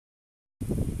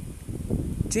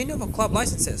Genova Club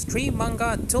licenses 3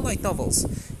 manga, 2 light novels.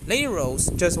 Lady Rose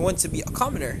just wants to be a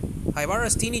commoner.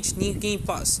 Haibara's Teenage New Game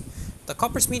Plus. The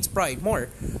Coppersmith's Bride. More.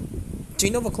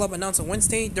 Genova Club announced on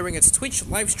Wednesday during its Twitch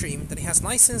livestream that it has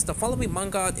licensed the following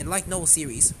manga and light novel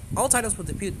series. All titles will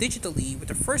debut digitally with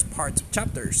the first parts of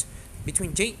chapters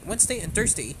between Wednesday and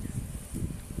Thursday.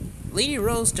 Lady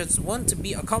Rose just wants to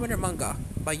be a commoner manga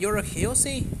by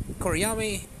Yorohiyose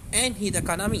Koriyama and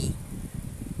Hidekanami.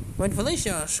 When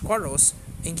Felicia Squarro's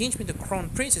engagement with the Crown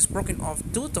Prince is broken off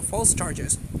due to false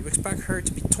charges, you expect her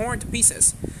to be torn to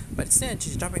pieces, but instead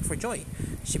she's jumping for joy.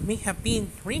 She may have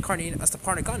been reincarnated as the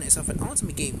protagonist of an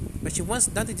ultimate game, but she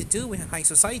wants nothing to do with high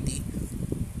society.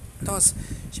 Thus,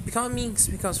 she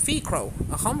becomes Fee Crow,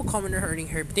 a humble commoner earning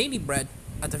her daily bread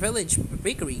at the village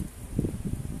bakery.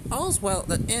 All's well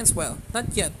that ends well,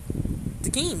 not yet. The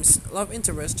game's love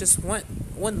interest just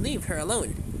won't leave her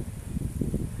alone.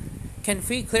 Can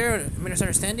Fee clear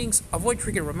misunderstandings, avoid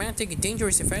triggering romantic and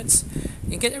dangerous events,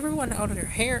 and get everyone out of her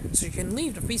hair so she can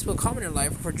live the peaceful commoner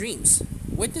life of her dreams?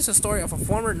 Witness the story of a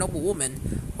former noble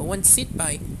woman who once sit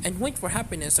by and wait for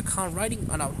happiness to come riding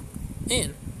on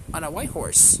a white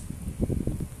horse.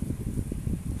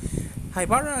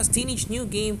 Haibara's Teenage New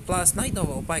Game Plus Night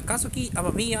Novel by Kazuki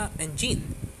Amamiya and Jin.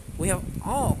 We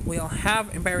all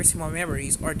have embarrassing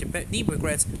memories or deep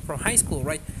regrets from high school,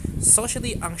 right?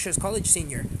 Socially anxious college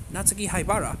senior Natsuki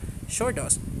Haibara sure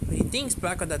does. When he thinks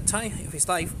back on that time of his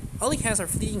life, all he has are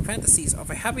fleeting fantasies of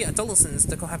a happy adolescence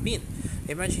that could have been.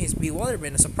 Imagine his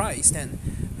bewilderment and surprise then,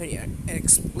 when he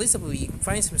explicitly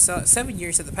finds himself 7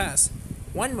 years in the past.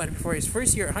 1 month before his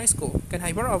first year at high school, can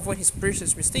Haibara avoid his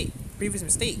previous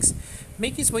mistakes,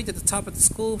 make his way to the top of the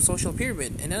school social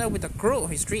pyramid, and end up with the girl of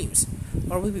his dreams?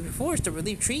 Or will he be forced to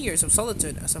relive 3 years of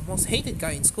solitude as the most hated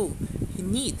guy in school? He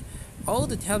need all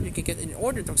the help you can get in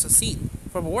order to succeed,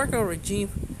 from a workout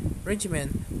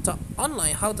regimen to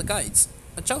online how-to guides.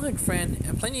 A childhood friend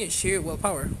and plenty of sheer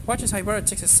willpower. Watch as Haibara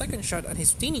takes a second shot at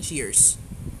his teenage years.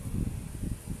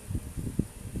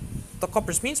 The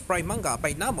Coppersmith Bride manga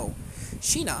by Namo.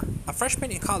 Shina, a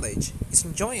freshman in college, is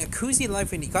enjoying a cozy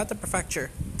life in Niigata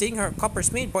Prefecture, dating her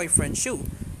Coppersmith boyfriend Shu.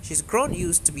 She's grown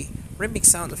used to the rhythmic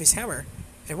sound of his hammer,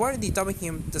 and widely dubbing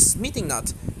him the smithing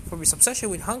nut for his obsession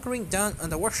with hunkering down on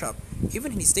the workshop,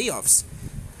 even in his day offs.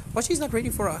 What she's not ready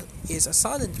for is a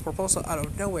sudden proposal out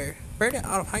of nowhere, barely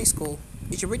out of high school.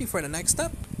 Is she ready for the next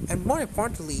step? And more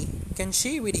importantly, can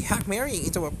she really hack marrying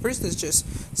into a prestigious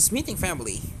smithing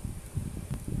family?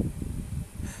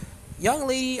 Young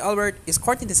Lady Albert is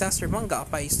courting disaster manga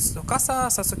by Tsukasa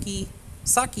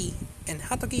Saki, and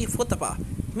Hatoki Futaba.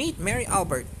 Meet Mary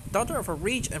Albert, daughter of a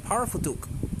rich and powerful duke.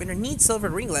 With her neat silver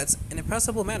ringlets and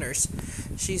impressible manners,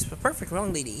 she's the perfect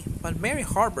young lady, but Mary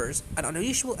harbors an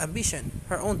unusual ambition,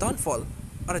 her own downfall.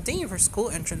 On the day of her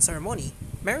school entrance ceremony,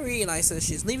 Mary realizes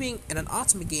she's living in an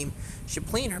ultimate game she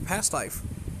played in her past life.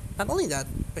 Not only that,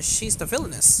 but she's the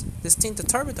villainess, destined to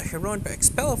target the heroine by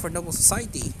expel for noble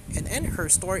society and end her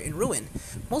story in ruin.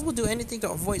 Most will do anything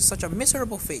to avoid such a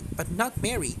miserable fate, but not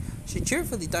Mary. She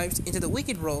cheerfully dives into the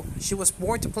wicked role she was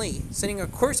born to play, sending a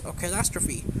curse of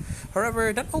catastrophe.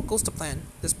 However, not all goes to plan.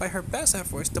 Despite her best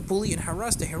efforts to bully and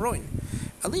harass the heroine,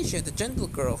 Alicia, the gentle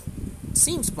girl,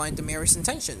 seems blind to Mary's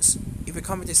intentions, even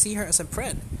coming to see her as a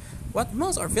friend. What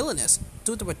most are villainous,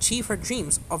 due to achieve her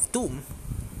dreams of doom.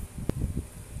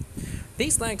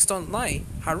 These legs don't lie.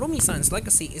 Harumi-san's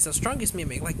legacy is the strongest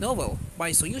mimic light novel by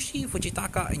Tsuyoshi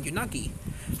Fujitaka and Yunagi.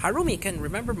 Harumi can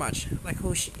remember much, like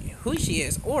who she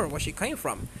is or where she came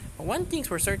from, but one thing's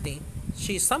for certain,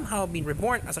 she's somehow been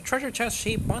reborn as a treasure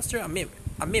chest-shaped monster, a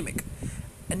mimic.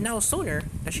 And now sooner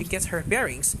that she gets her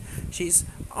bearings, she's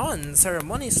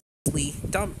unceremoniously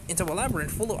dumped into a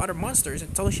labyrinth full of other monsters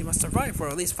and told she must survive for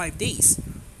at least 5 days.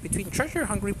 Between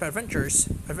treasure-hungry adventurers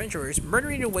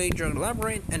murdering their way during the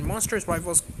labyrinth and monstrous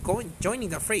rivals joining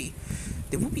the fray,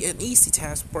 it would be an easy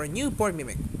task for a newborn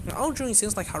mimic. All doing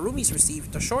seems like Harumi's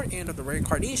received the short end of the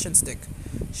reincarnation stick.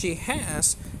 She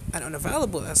has an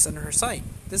unavailable asset on her side.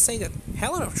 They say that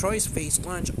Helen of Troy's face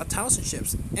launched 1,000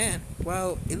 ships, and,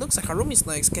 well, it looks like Harumi's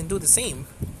legs can do the same.